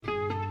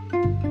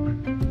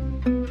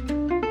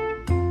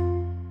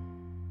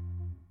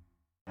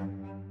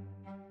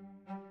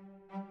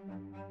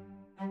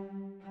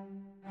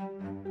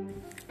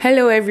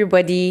Hello,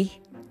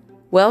 everybody.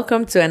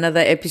 Welcome to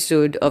another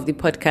episode of the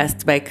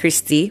podcast by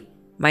Christy.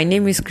 My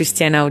name is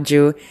Christiana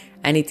Ojo,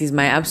 and it is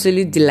my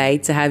absolute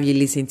delight to have you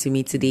listen to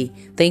me today.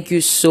 Thank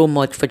you so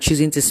much for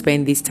choosing to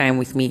spend this time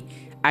with me.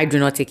 I do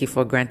not take it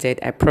for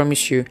granted. I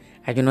promise you,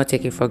 I do not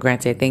take it for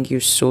granted. Thank you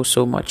so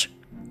much.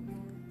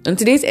 On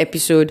today's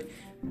episode,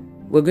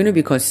 we're going to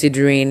be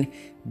considering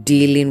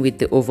dealing with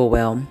the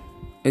overwhelm.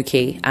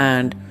 Okay,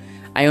 and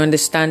I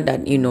understand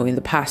that, in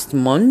the past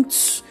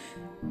months,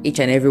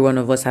 each and every one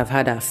of us have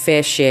had our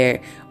fair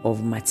share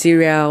of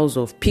materials,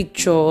 of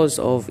pictures,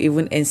 of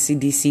even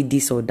NCDC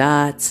this or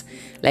that.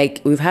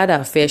 Like, we've had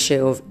our fair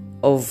share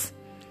of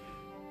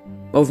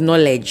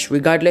knowledge,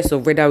 regardless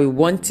of whether we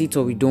want it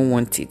or we don't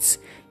want it.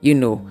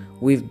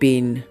 We've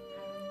been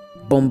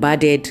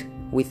bombarded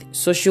with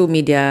social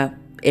media,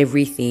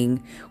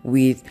 everything,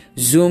 with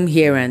Zoom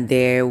here and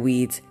there,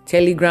 with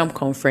Telegram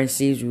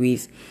conferences,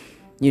 with,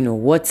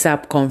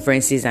 WhatsApp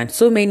conferences, and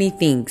so many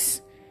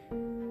things.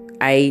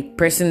 I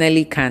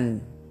personally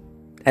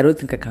I don't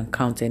think I can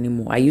count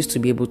anymore. I used to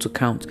be able to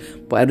count,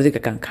 but I don't think I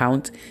can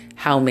count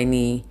how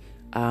many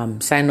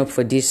sign up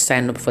for this,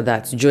 sign up for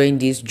that, join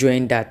this,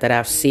 join that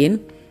I've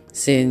seen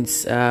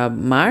since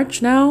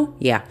March now.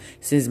 Yeah,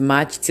 since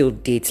March till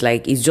date.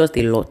 Like, it's just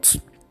a lot.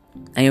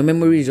 And your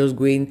memory is just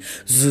going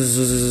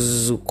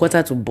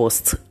quarter to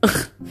burst.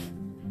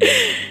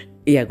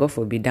 Yeah, God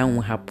forbid that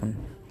won't happen.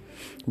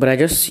 But I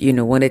just,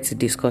 wanted to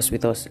discuss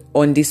with us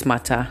on this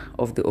matter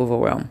of the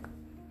overwhelm.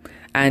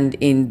 And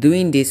in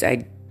doing this,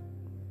 I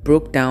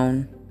broke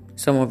down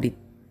some of the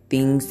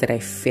things that I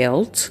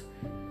felt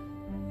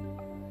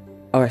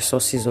are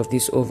sources of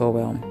this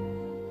overwhelm.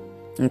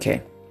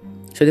 Okay.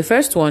 So the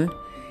first one,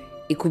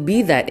 it could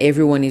be that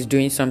everyone is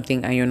doing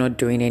something and you're not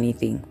doing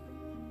anything.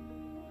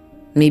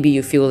 Maybe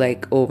you feel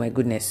like, oh my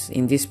goodness,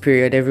 in this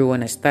period,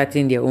 everyone is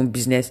starting their own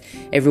business.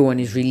 Everyone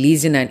is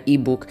releasing an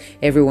ebook.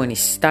 Everyone is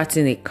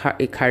starting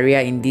a career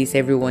in this.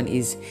 Everyone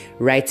is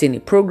writing a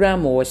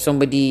program, or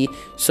somebody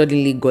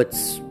suddenly got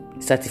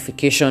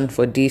certification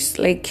for this.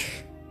 Like,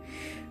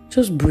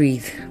 just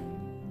breathe.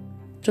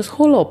 Just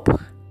hold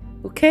up.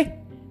 Okay?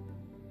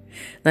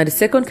 Now, the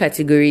second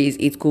category is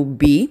it could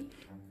be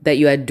that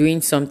you are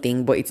doing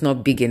something, but it's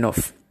not big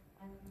enough.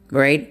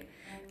 Right?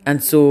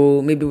 And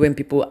so maybe when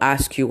people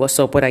ask you, what's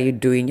up, what are you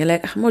doing? You're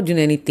like, I'm not doing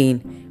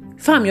anything.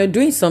 Fam, you're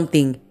doing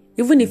something.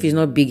 Even if it's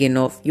not big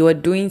enough, you are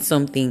doing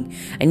something.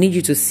 I need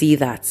you to see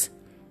that.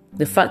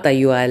 The fact that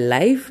you are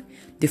alive,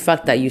 the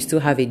fact that you still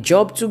have a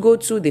job to go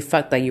to, the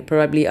fact that you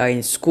probably are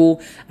in school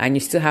and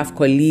you still have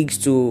colleagues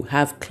to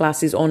have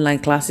classes, online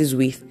classes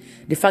with,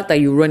 the fact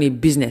that you run a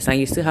business and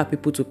you still have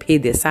people to pay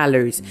their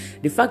salaries,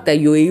 the fact that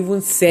you're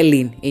even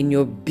selling in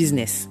your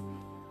business,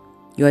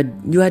 you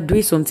are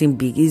doing something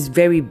big. It's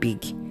very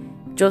big.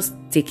 Just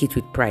take it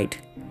with pride.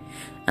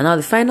 And now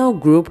the final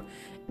group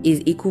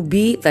is, it could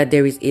be that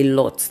there is a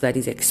lot that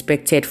is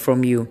expected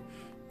from you,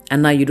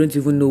 and now you don't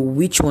even know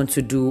which one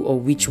to do or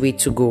which way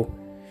to go.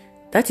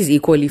 That is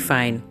equally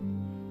fine,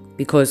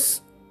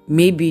 because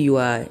maybe you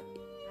are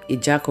a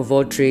jack of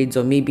all trades,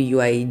 or maybe you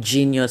are a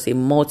genius, a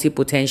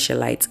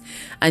multi-potentialite,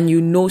 and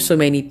you know so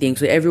many things.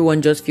 So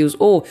everyone just feels,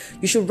 oh,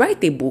 you should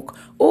write a book.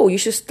 Oh, you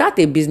should start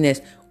a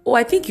business. Oh,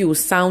 I think you will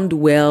sound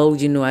well,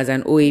 as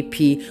an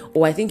OAP.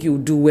 Oh, I think you will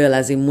do well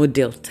as a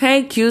model.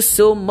 Thank you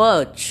so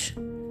much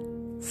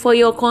for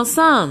your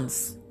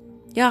concerns.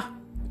 Yeah.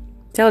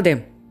 Tell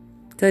them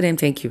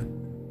thank you.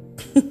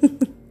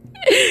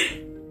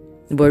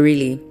 But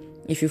really,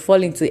 if you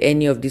fall into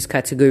any of these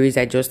categories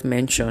I just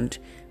mentioned,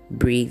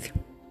 breathe.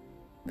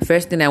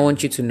 First thing I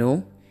want you to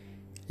know,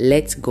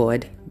 let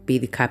God be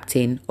the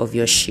captain of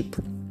your ship.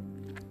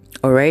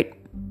 All right?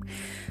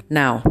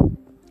 Now,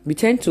 we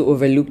tend to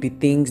overlook the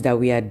things that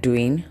we are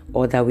doing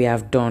or that we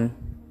have done.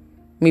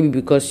 Maybe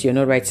because you're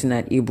not writing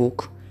an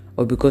ebook,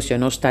 or because you're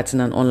not starting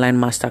an online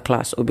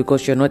masterclass, or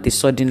because you're not a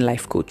sudden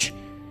life coach.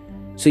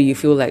 So you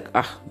feel like,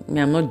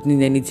 I'm not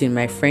doing anything.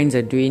 My friends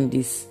are doing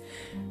this.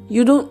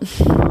 You don't.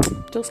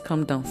 Just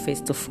calm down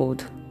first of all.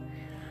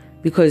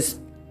 Because,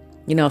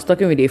 I was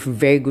talking with a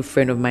very good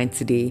friend of mine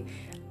today,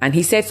 and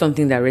he said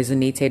something that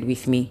resonated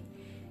with me.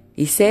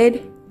 He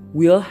said,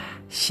 we all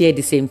share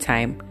the same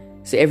time.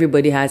 So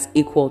everybody has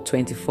equal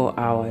 24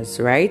 hours,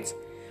 right?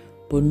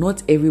 But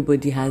not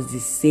everybody has the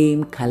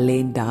same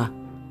calendar.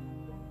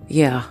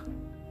 Yeah.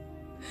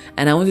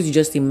 And I want you to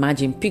just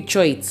imagine,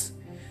 picture it,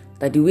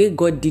 that the way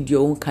God did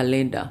your own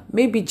calendar,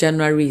 maybe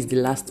January is the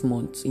last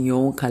month in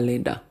your own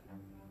calendar.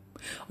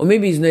 Or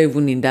maybe it's not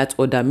even in that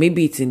order.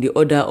 Maybe it's in the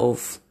order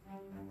of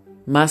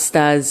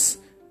masters,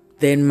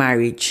 then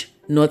marriage,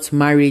 not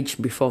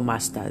marriage before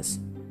masters,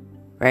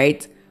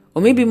 right?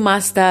 Or maybe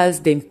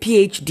masters, then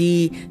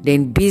PhD,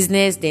 then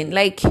business, then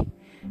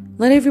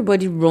not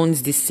everybody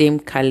runs the same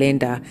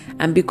calendar.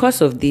 And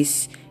because of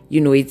this,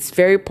 it's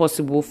very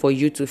possible for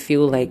you to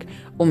feel like,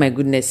 oh my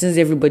goodness, since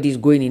everybody is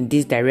going in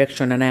this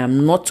direction and I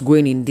am not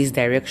going in this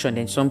direction,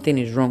 then something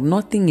is wrong.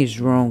 Nothing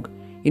is wrong.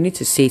 You need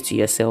to say to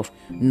yourself,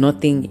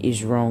 nothing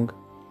is wrong.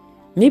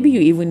 Maybe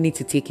you even need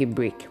to take a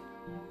break.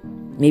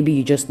 Maybe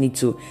you just need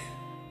to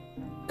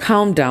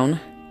calm down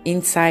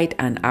inside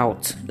and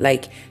out.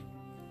 Like,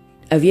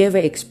 have you ever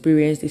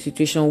experienced a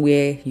situation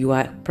where you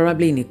are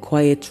probably in a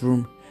quiet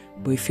room,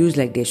 but it feels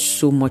like there's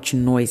so much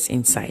noise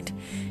inside?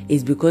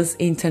 It's because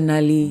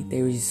internally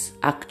there is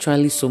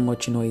actually so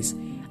much noise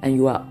and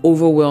you are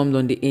overwhelmed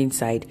on the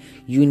inside.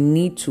 You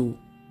need to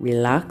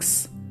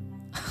relax.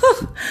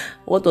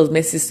 What does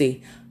Messi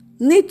say?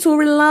 Need to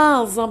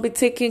relax and be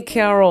taken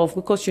care of,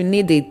 because you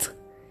need it.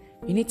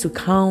 You need to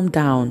calm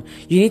down.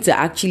 You need to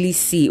actually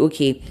see,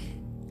 okay,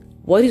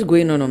 what is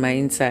going on my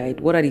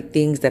inside? What are the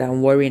things that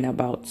I'm worrying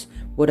about?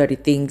 What are the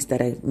things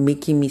that are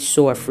making me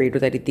so afraid?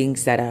 What are the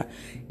things that are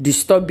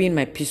disturbing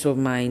my peace of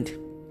mind?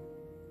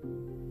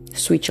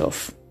 Switch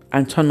off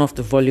and turn off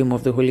the volume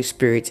of the Holy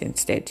Spirit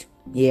instead.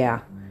 Yeah.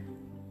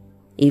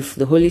 If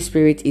the Holy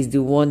Spirit is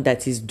the one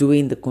that is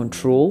doing the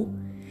control,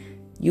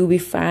 you'll be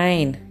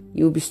fine.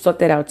 You'll be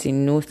sorted out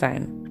in no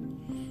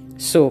time.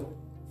 So,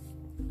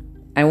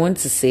 I want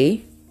to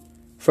say,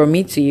 from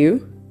me to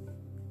you,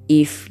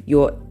 if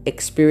you're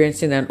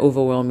experiencing an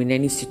overwhelm in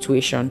any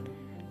situation,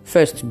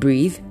 first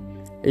breathe.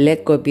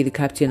 Let God be the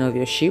captain of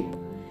your ship.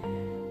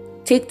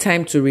 Take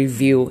time to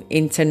review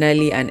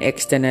internally and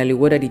externally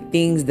what are the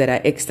things that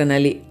are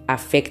externally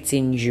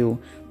affecting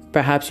you.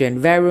 Perhaps your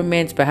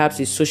environment, perhaps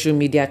it's social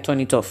media, turn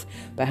it off.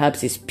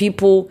 Perhaps it's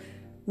people.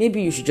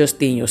 Maybe you should just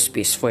stay in your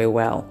space for a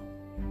while.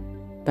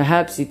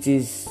 Perhaps it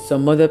is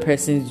some other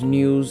person's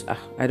news.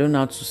 I don't know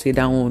how to say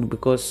that one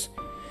because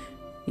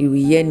you will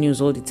hear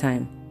news all the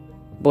time.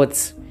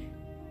 But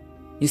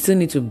you still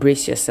need to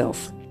brace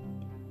yourself.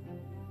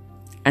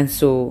 And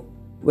so,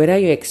 whether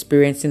you're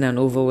experiencing an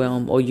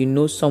overwhelm or you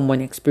know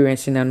someone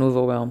experiencing an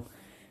overwhelm,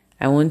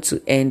 I want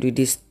to end with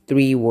these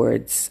 3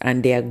 words,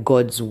 and they are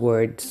God's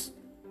words.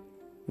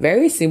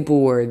 Very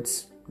simple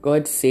words.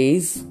 God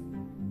says,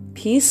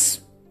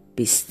 peace,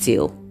 be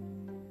still.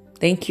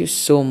 Thank you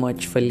so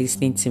much for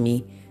listening to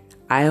me.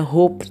 I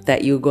hope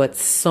that you got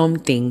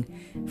something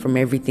from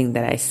everything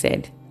that I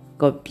said.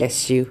 God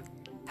bless you.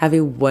 Have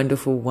a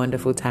wonderful,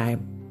 wonderful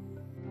time.